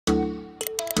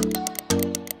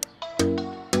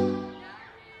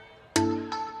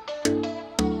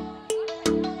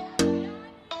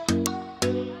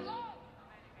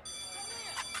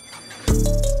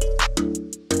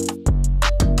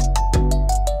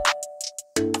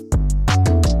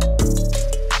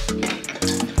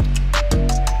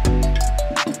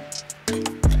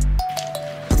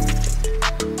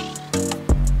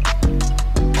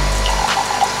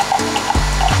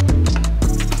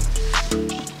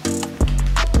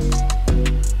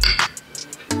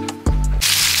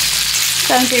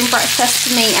So I'm doing breakfast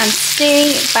for me and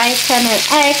Steve, bacon and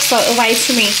eggs, so a way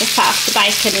for me to set off the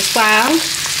bacon as well.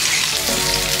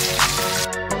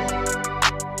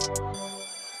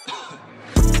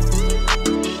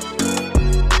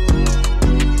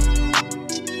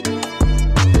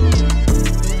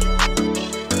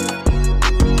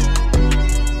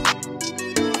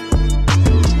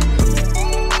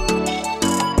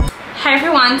 Hey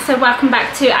everyone, so welcome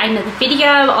back to another video.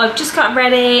 I've just got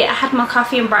ready, I had my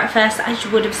coffee and breakfast as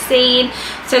you would have seen.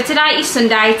 So today is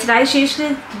Sunday. Today's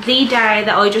usually the day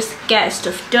that I just get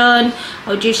stuff done. I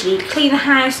would usually clean the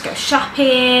house, go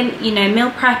shopping, you know,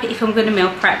 meal prep if I'm going to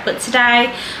meal prep. But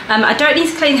today I don't need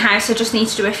to clean the house, I just need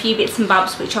to do a few bits and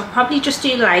bobs, which I'll probably just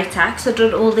do later because I've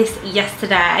done all this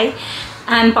yesterday.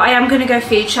 But I am going to go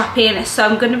food shopping, so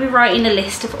I'm going to be writing a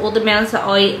list of all the meals that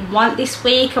I want this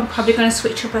week. I'm probably going to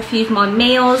switch up a few of my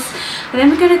meals, and then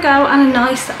we're going to go on a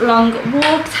nice long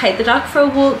walk, take the dog for a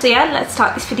walk. So yeah, let's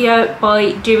start this video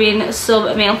by doing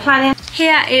some meal planning.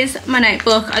 Here is my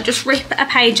notebook. I just rip a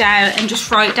page out and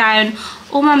just write down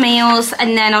all my meals,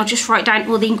 and then I'll just write down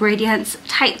all the ingredients,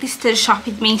 take this to the shop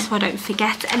with me so I don't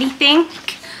forget anything.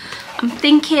 I'm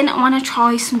thinking I want to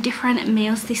try some different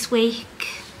meals this week.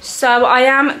 So I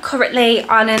am currently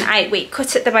on an 8-week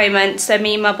cut at the moment. So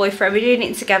me and my boyfriend, we're doing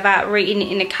it together. We're eating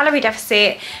in a calorie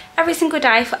deficit every single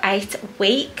day for 8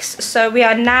 weeks. So we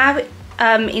are now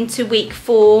into week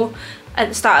 4 at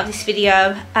the start of this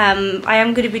video. I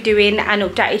am going to be doing an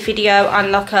updated video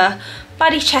on like a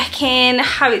body check-in,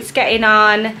 how it's getting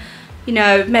on, you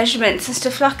know, measurements and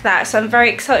stuff like that. So I'm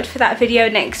very excited for that video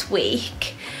next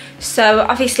week. So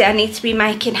obviously I need to be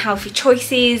making healthy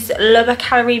choices, lower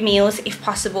calorie meals if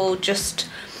possible, just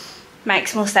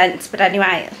makes more sense. But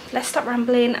anyway, let's stop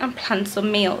rambling and plan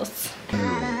some meals.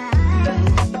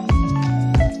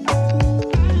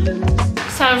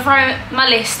 So I've wrote my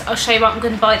list. I'll show you what I'm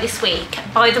going to buy this week.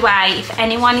 By the way, if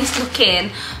anyone is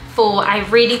looking for a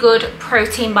really good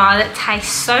protein bar that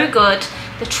tastes so good,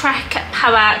 the Trek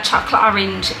Power Chocolate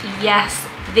Orange, yes,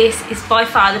 this is by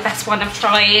far the best one I've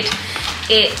tried.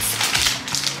 It's,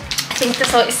 I think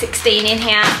there's like 16 in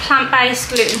here, plant-based,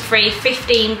 gluten-free,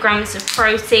 15 grams of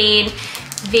protein,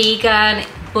 vegan,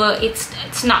 but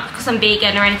it's not because I'm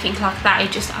vegan or anything like that,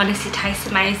 it just honestly tastes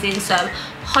amazing. So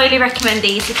highly recommend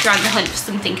these if you're on the hunt for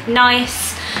something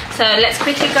nice. So let's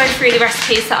quickly go through the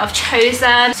recipes that I've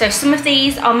chosen. So some of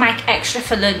these I'll make extra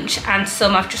for lunch, and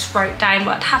some I've just wrote down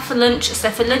what I'd have for lunch.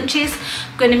 So for lunches,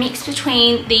 I'm going to mix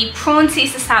between the prawn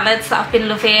Caesar salads that I've been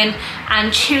loving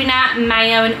and tuna,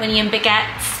 mayo and onion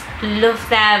baguettes. Love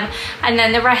them. And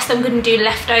then the rest I'm going to do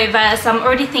leftovers. I'm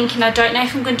already thinking, I don't know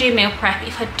if I'm going to do meal prep.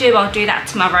 If I do, I'll do that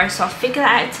tomorrow. So I'll figure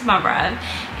that out tomorrow.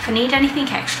 If I need anything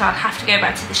extra, I'll have to go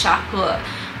back to the shop, but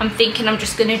I'm thinking I'm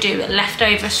just going to do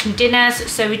leftovers from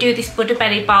dinners. So we do this butter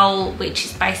belly bowl, which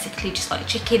is basically just like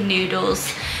chicken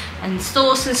noodles and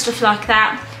sauce and stuff like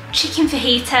that. Chicken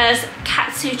fajitas,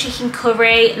 katsu chicken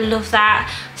curry, love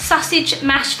that. Sausage,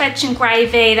 mashed veg and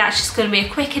gravy, that's just going to be a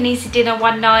quick and easy dinner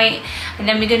one night. And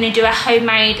then we're going to do a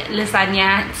homemade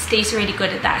lasagna. Steve's really good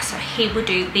at that, so he will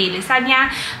do the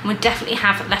lasagna, and we'll definitely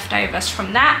have leftovers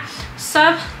from that.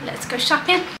 So let's go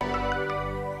shopping.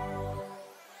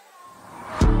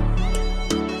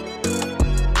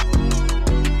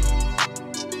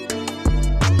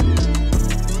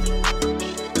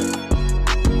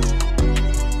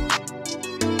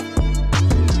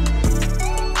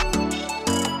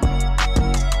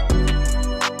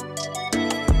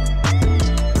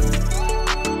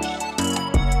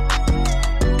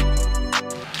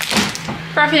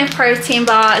 Grabbing a protein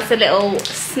bar as a little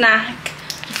snack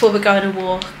before we go on a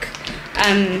walk.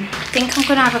 I think I'm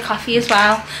going to have a coffee as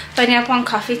well. I've only had one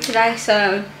coffee today,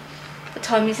 so what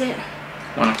time is it?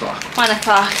 1 o'clock. 1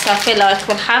 o'clock, so I feel like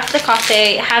we'll have the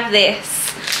coffee, have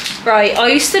this. Right, I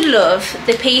used to love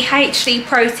the PhD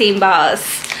protein bars,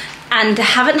 and I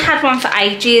haven't had one for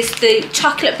ages. The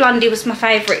chocolate blondie was my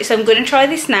favourite, so I'm going to try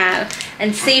this now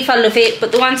and see if I love it.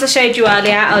 But the ones I showed you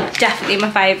earlier are definitely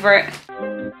my favourite.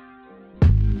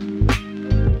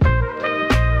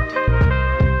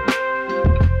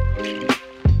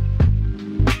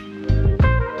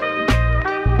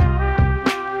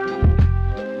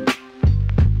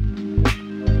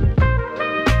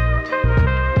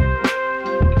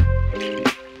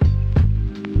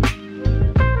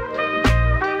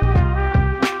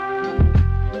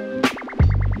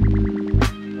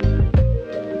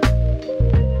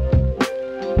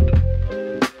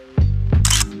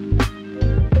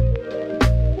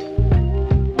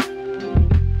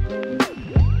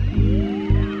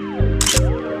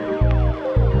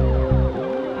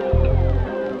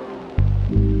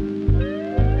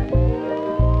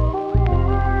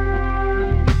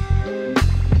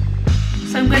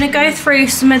 go through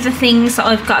some of the things that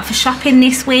I've got for shopping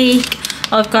this week.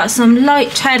 I've got some light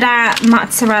cheddar,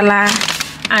 mozzarella,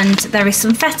 and there is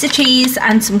some feta cheese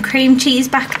and some cream cheese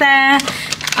back there.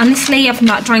 Honestly, I've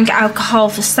not drank alcohol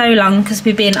for so long because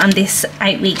we've been on this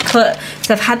 8-week cut.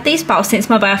 So I've had these bottles since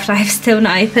my birthday. I've still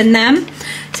not opened them.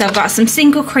 So I've got some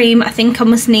single cream. I think I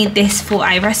must need this for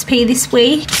a recipe this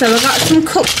week. So I've got some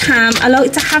cooked ham. I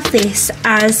like to have this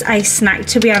as a snack,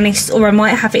 to be honest, or I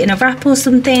might have it in a wrap or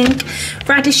something.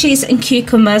 Radishes and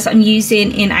cucumbers I'm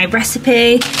using in a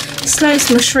recipe.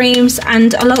 Sliced mushrooms,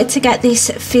 and I like to get this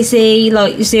fizzy,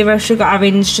 like 0 sugar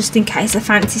orange, just in case I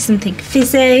fancy something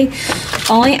fizzy.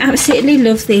 I absolutely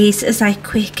love these as a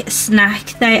quick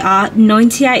snack. They are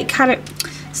 89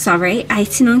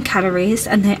 calories,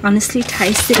 and they honestly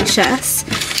taste delicious.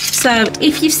 So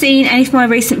if you've seen any of my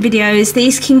recent videos,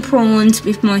 these king prawns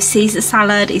with my Caesar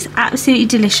salad is absolutely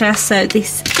delicious. So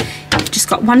this, I've just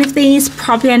got one of these,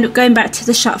 probably end up going back to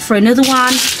the shop for another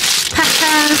one.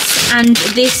 Peppers, and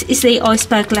this is the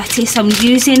iceberg lettuce I'm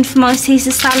using for my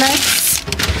Caesar salads.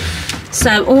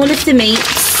 So all of the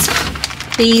meats,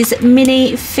 these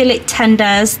mini fillet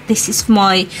tenders, this is for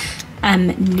my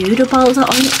noodle bowl that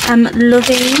I am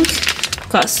loving.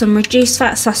 Got some reduced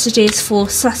fat sausages for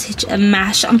sausage and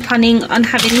mash I'm planning on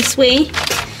having this week.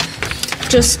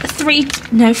 Just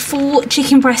 4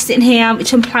 chicken breasts in here,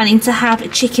 which I'm planning to have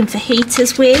chicken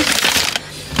fajitas with.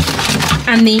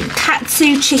 And the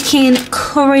katsu chicken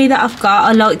curry that I've got,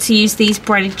 I like to use these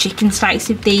breaded chicken steaks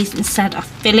with these instead of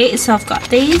fillet, so I've got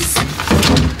these.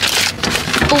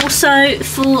 Also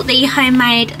for the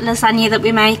homemade lasagna that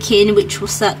we're making, which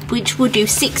will do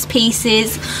 6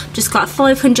 pieces, just got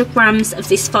 500 grams of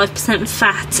this 5%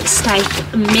 fat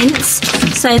steak minced.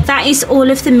 So that is all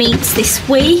of the meats this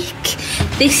week.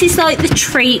 This is like the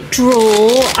treat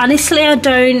drawer. Honestly, I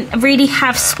don't really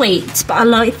have sweets, but I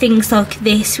like things like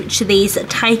this, which are these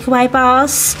takeaway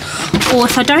bars. Or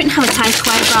if I don't have a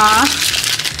takeaway bar,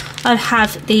 I'll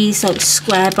have these like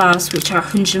square bars, which are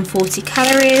 140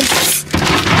 calories.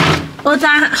 Other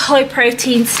high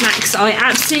protein snacks I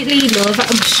absolutely love.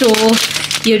 I'm sure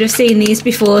you'd have seen these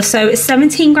before. So it's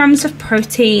 17 grams of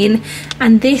protein,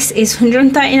 and this is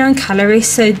 139 calories.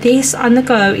 So this on the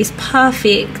go is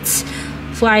perfect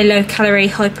for a low calorie,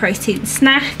 high protein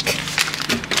snack.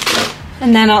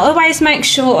 And then I always make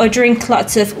sure I drink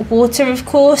lots of water, of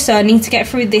course. So I need to get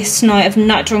through this night of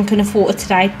not drinking enough water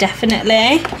today,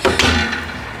 definitely.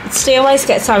 Still always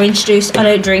gets orange juice. I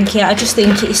don't drink it. I just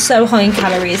think it is so high in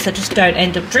calories, I just don't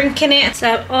end up drinking it.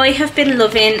 So I have been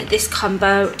loving this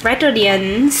combo: red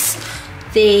onions,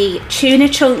 the tuna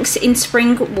chunks in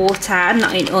spring water,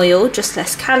 not in oil, just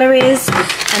less calories,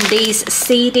 and these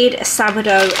seeded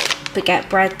sourdough baguette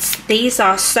breads. These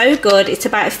are so good. It's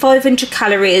about 500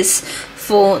 calories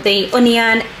for the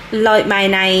onion, light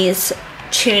mayonnaise,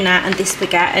 tuna, and this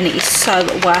baguette, and it is so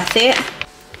worth it.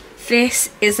 This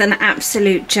is an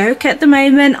absolute joke at the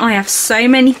moment. I have so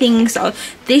many things.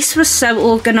 This was so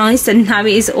organised, and now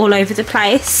it is all over the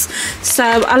place. So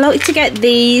I like to get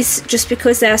these just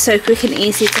because they're so quick and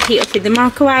easy to heat up in the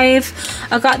microwave.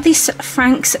 I got this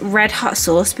Frank's Red Hot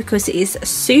sauce because it is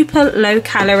super low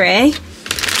calorie.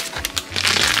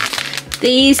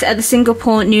 These are the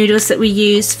Singapore noodles that we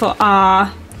use for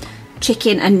our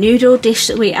chicken and noodle dish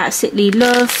that we absolutely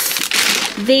love.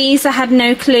 These, I had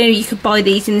no clue you could buy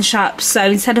these in the shop, so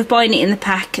instead of buying it in the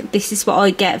pack, this is what I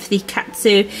get for the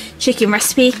katsu chicken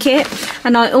recipe kit.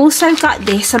 And I also got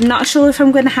this, I'm not sure if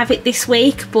I'm going to have it this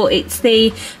week, but it's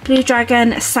the Blue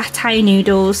Dragon satay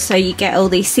noodles. So you get all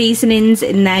these seasonings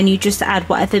and then you just add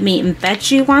whatever meat and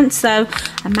veg you want, so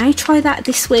I may try that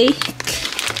this week.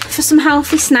 For some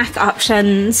healthy snack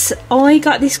options, I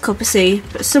got this cup of soup.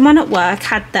 Someone at work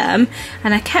had them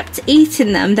and I kept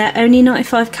eating them. They're only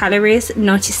 95 calories,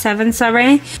 97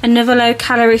 sorry. Another low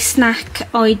calorie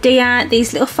snack idea,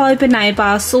 these little fibre nail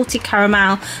bars, salted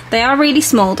caramel. They are really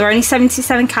small, they're only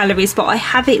 77 calories, but I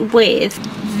have it with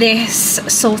this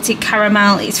salted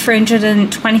caramel. It's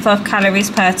 325 calories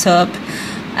per tub.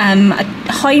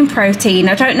 High in protein.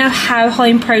 I don't know how high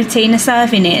in protein a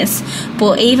serving is,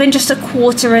 but even just a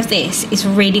quarter of this is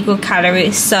really good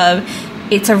calories, so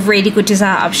it's a really good dessert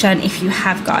option if you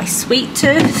have got a sweet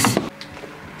tooth.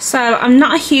 So I'm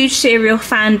not a huge cereal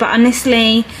fan, but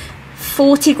honestly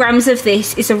 40 grams of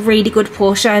this is a really good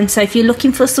portion. So if you're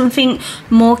looking for something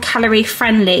more calorie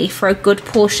friendly for a good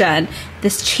portion,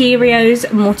 this Cheerios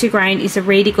multigrain is a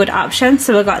really good option.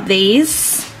 So I got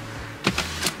these.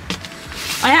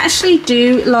 I actually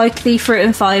do like the fruit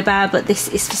and fibre, but this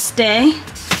is for stay.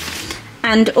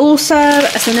 And also,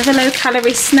 as another low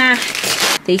calorie snack,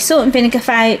 the salt and vinegar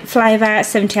flavour,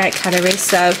 78 calories.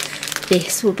 So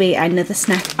this will be another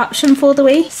snack option for the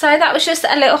week. So that was just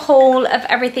a little haul of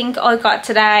everything I got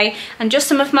today, and just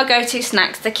some of my go-to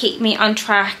snacks to keep me on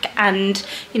track, and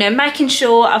you know, making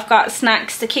sure I've got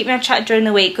snacks to keep me on track during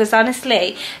the week, because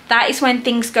honestly that is when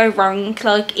things go wrong.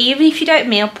 Like, even if you don't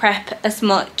meal prep as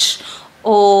much,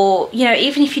 or you know,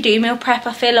 even if you do meal prep,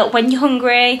 I feel like when you're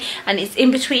hungry and it's in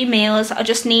between meals, I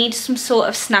just need some sort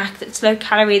of snack that's low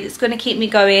calorie, that's going to keep me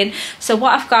going. So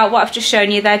what I've got, what I've just shown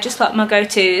you, they're just like my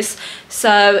go-to's.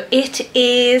 So it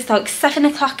is like 7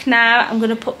 o'clock now. I'm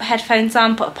going to put my headphones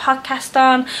on, put a podcast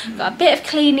on, got a bit of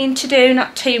cleaning to do,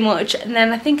 not too much, and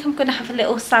then I think I'm going to have a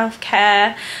little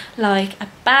self-care, like a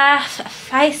bath, a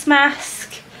face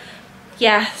mask.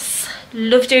 Yes,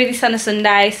 love doing this on a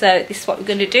Sunday, so this is what we're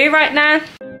going to do right now.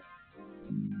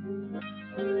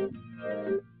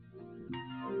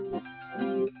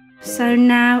 So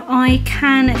now I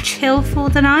can chill for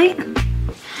the night.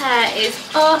 Hair is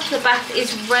off, the bath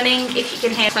is running, if you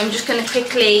can hear. So I'm just going to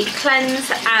quickly cleanse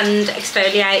and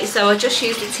exfoliate. So I just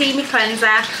used the Teami cleanser.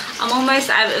 I'm almost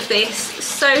out of this.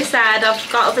 So sad.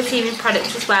 I've got other Teami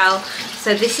products as well.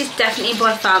 So this is definitely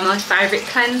by far my favourite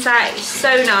cleanser. It's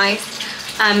so nice.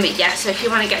 Yeah, so if you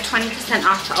want to get 20%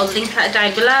 off, I'll link that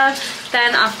down below.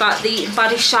 Then I've got the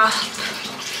Body Shop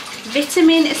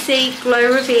Vitamin C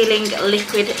Glow Revealing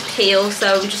Liquid Peel.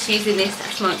 So I'm just using this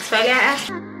as my exfoliator.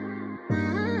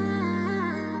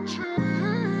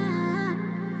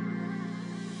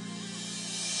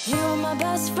 You were my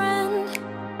best friend,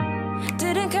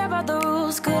 didn't care about the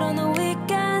rules, good on the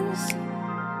weekends.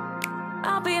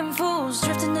 I'll be in fools,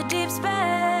 drifting to deep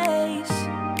space.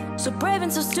 So brave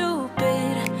and so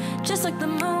stupid, just like the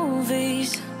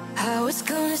movies. How it's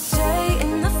gonna stay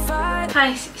in the fight.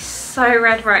 Face is so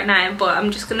red right now, but I'm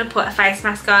just gonna put a face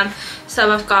mask on.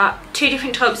 So I've got 2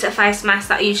 different types of face masks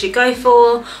that I usually go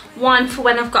for. One for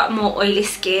when I've got more oily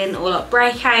skin or like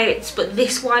breakouts, but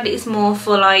this one is more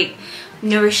for like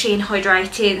nourishing,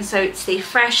 hydrating. So it's the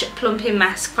Fresh Plumping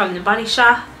Mask from the Body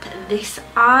Shop. Put this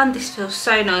on, this feels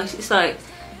so nice. It's like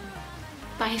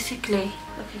basically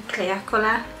like a clear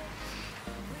colour.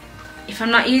 If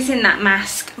I'm not using that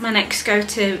mask, my next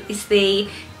go-to is the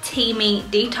Teami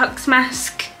Detox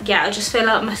Mask. Yeah, I just feel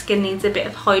like my skin needs a bit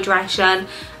of hydration,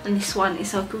 and this one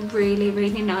is like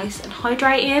really nice and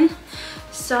hydrating.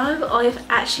 So I've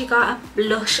actually got a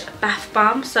blush bath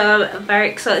bomb, so I'm very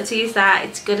excited to use that.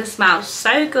 It's gonna smell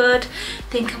so good. I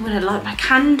think I'm gonna light my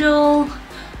candle,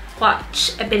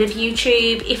 watch a bit of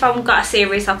YouTube. If I've got a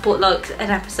series, I'll put like an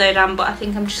episode on, but I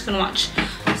think I'm just gonna watch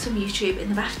some YouTube in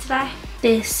the bath today.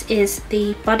 This is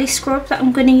the body scrub that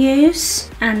I'm going to use,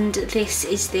 and this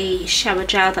is the shower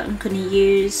gel that I'm going to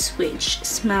use, which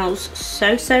smells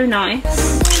so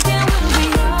nice.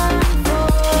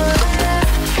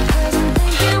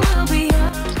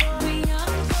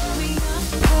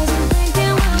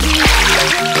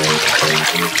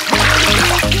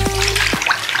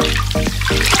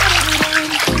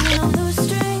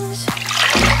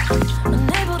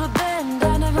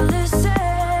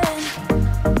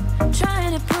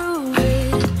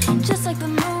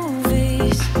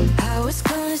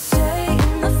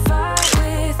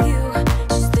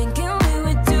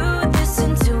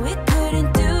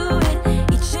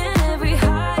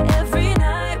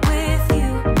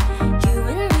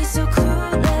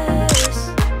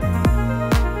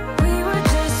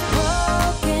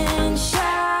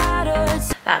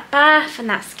 Bath and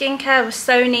that skincare was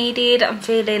so needed. I'm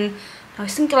feeling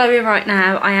nice and glowy right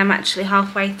now. I am actually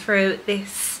halfway through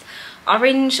this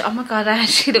orange. Oh my god, I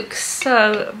actually look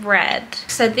so red.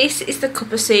 So this is the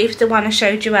cup of soup, the one I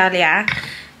showed you earlier.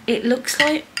 It looks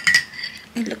like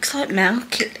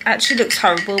milk. It actually looks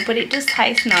horrible, but it does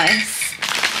taste nice.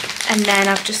 And then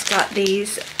I've just got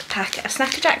these packet of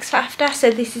Snacker Jacks for after.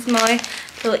 So this is my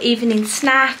little evening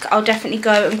snack. I'll definitely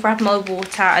go and grab my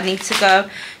water. I need to go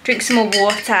drink some more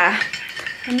water.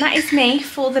 And that is me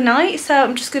for the night. So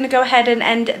I'm just going to go ahead and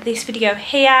end this video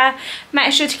here.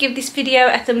 Make sure to give this video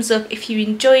a thumbs up if you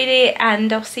enjoyed it,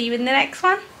 and I'll see you in the next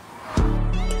one.